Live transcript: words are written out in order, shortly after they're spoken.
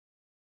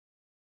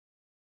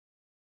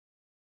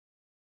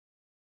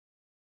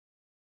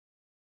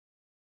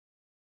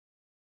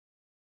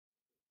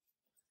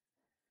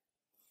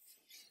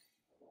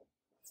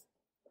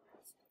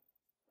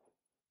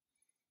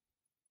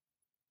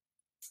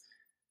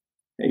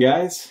Hey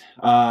guys,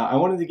 I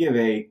wanted to give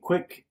a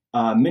quick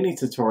mini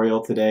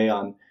tutorial today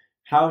on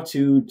how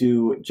to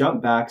do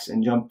jump backs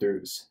and jump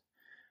throughs.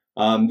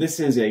 This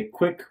is a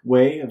quick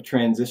way of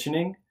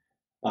transitioning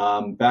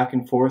back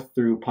and forth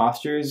through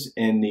postures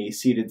in the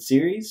seated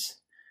series.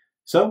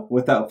 So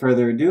without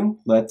further ado,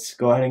 let's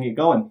go ahead and get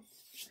going.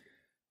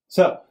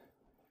 So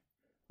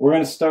we're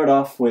going to start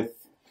off with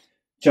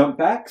jump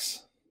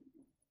backs.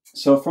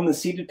 So from the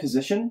seated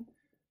position,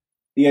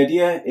 the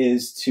idea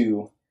is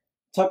to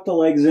tuck the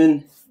legs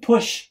in,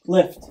 push,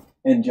 lift,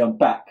 and jump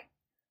back.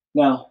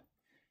 Now,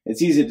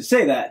 it's easy to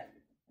say that.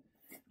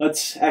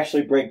 Let's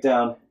actually break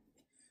down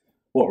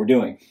what we're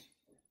doing.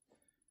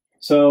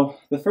 So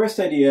the first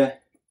idea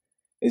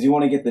is you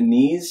want to get the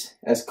knees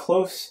as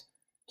close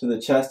to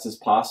the chest as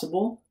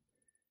possible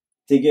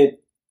to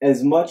get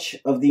as much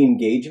of the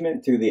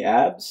engagement through the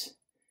abs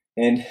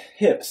and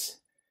hips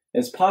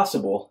as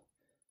possible.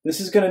 This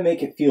is going to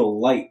make it feel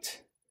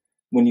light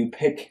when you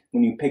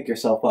pick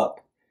yourself up.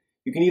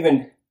 You can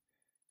even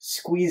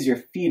squeeze your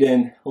feet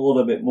in a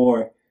little bit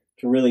more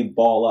to really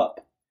ball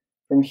up.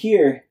 From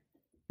here,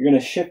 you're going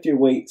to shift your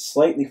weight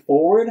slightly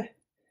forward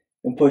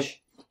and push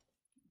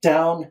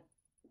down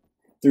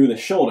through the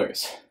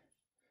shoulders.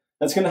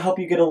 That's going to help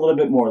you get a little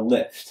bit more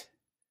lift.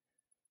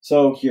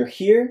 So you're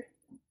here,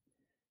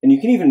 and you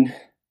can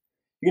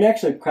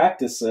actually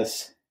practice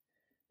this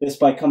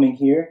by coming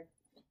here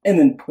and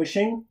then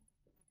pushing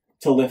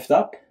to lift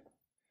up,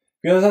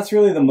 because that's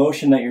really the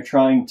motion that you're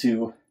trying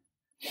to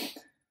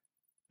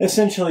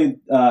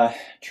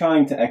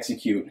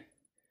execute.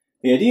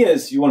 The idea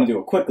is you want to do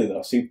it quickly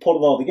though. So you pull it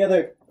all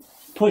together,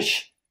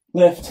 push,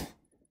 lift,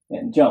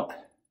 and jump.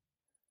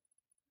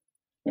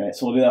 All right,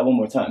 so we'll do that one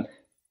more time.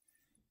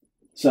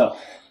 So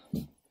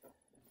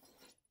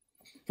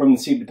from the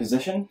seated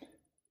position,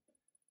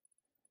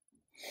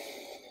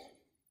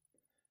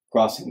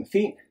 crossing the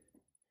feet,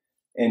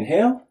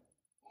 inhale.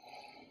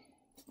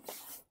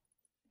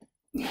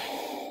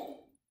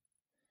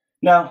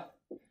 Now,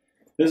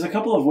 there's a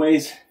couple of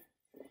ways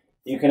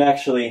you can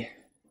actually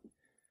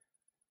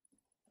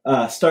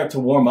start to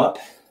warm up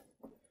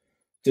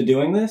to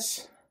doing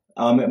this.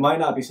 It might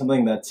not be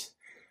something that's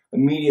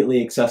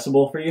immediately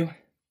accessible for you.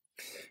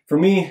 For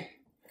me,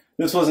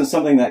 this wasn't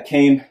something that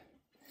came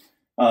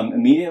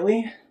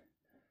immediately.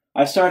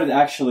 I started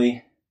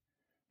actually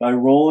by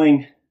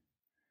rolling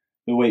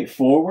the weight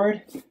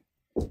forward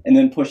and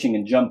then pushing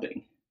and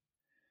jumping,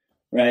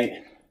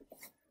 right?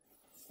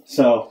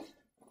 So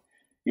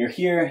you're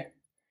here,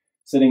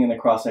 sitting in the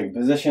cross-legged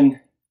position,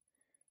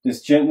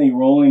 just gently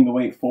rolling the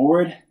weight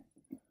forward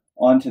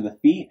onto the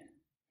feet,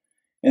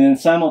 and then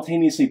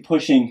simultaneously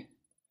pushing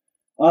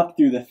up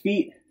through the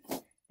feet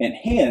and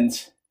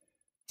hands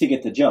to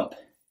get the jump.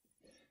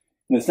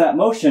 And it's that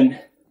motion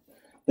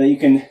that you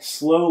can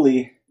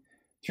slowly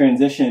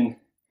transition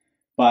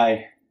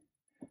by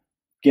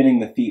getting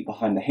the feet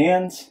behind the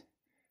hands.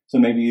 So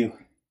maybe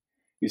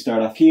you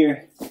start off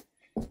here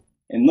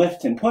and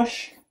lift and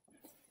push,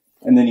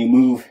 and then you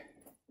move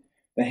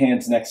the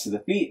hands next to the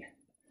feet,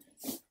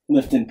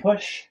 lift and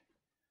push,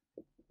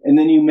 and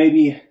then you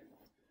maybe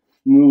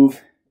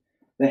move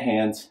the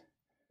hands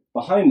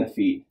behind the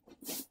feet,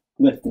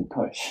 lift and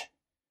push.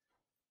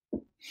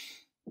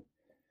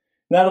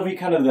 That'll be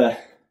kind of the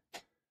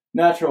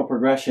natural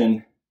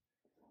progression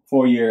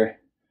for your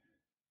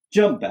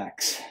jump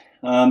backs.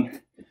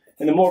 And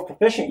the more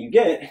proficient you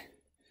get,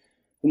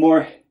 the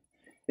more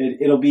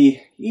it'll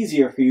be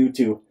easier for you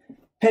to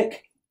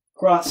pick,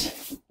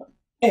 cross,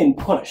 and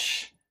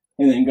push,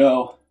 and then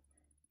go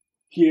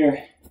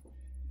here,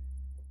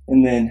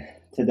 and then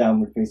to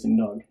downward facing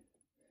dog.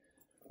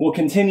 We'll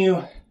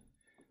continue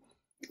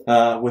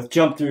with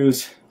jump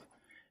throughs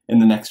in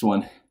the next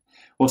one.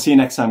 We'll see you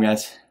next time,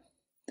 guys.